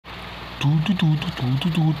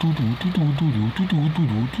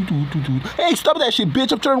Hey, stop that shit,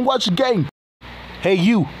 bitch. I'm trying to watch the game. Hey,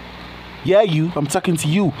 you. Yeah, you. I'm talking to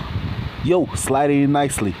you. Yo, slide in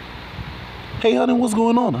nicely. Hey, honey, what's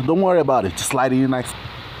going on? Don't worry about it. Just slide in nicely.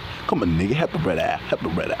 Come on, nigga. Help a brother out. Help a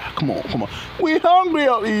brother out. Come on, come on. We hungry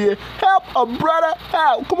out here. Help a brother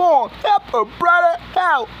out. Come on. Help a brother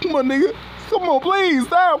out. Come on, nigga. Come on, please.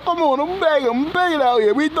 Stop. Come on. I'm begging out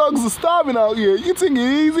here. We dogs are starving out here. You take it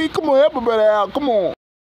easy. Come on, help a brother out. Come on.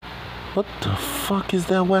 What the fuck is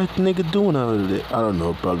that white nigga doing out there? I don't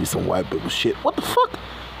know. Probably some white people shit. What the fuck?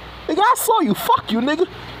 Nigga, I saw you. Fuck you, nigga.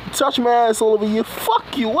 You touch my ass all over here.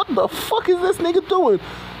 Fuck you. What the fuck is this nigga doing?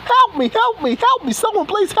 Help me, help me, help me. Someone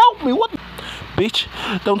please help me. What? Bitch,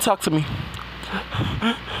 don't talk to me.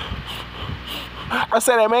 I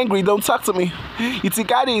said I'm angry. Don't talk to me. You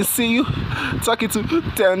think I didn't see you talking to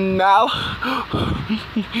Daniel?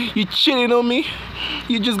 You cheating on me?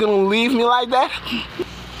 You just gonna leave me like that?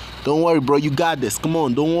 Don't worry, bro. You got this. Come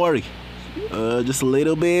on, don't worry. Just a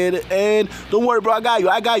little bit. And don't worry, bro. I got you.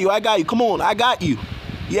 I got you. I got you. Come on, I got you.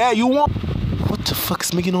 Yeah, you want. What the fuck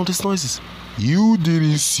is making all these noises? You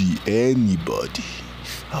didn't see anybody.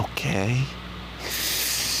 Okay.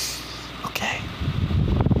 Okay.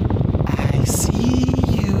 I see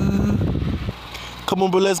you. Come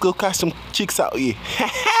on, bro. Let's go catch some chicks out here.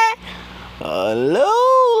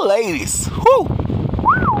 Hello, ladies. Woo.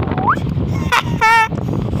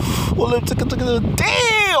 Well,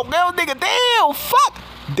 damn, no nigga, damn, fuck.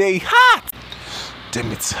 They hot.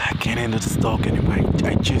 Damn it, I can't handle this dog anymore.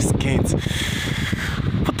 I just can't.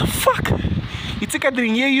 What the fuck? You think I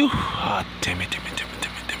didn't hear you? Oh, damn it.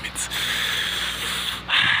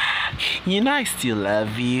 You know I still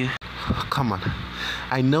love you. Come on.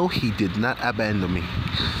 I know he did not abandon me.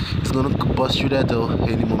 He's gonna bust through that door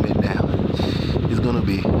any moment now. He's gonna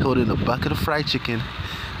be holding a bucket of fried chicken.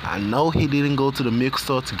 I know he didn't go to the milk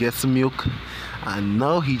store to get some milk. I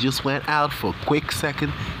know he just went out for a quick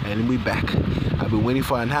second and he'll be back. I've been waiting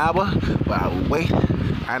for an hour, but I will wait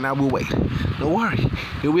and I will wait. Don't worry,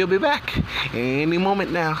 he will be back any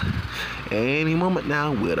moment now. Any moment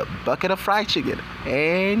now with a bucket of fried chicken.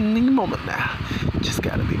 Any moment now. Just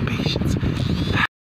gotta be patient.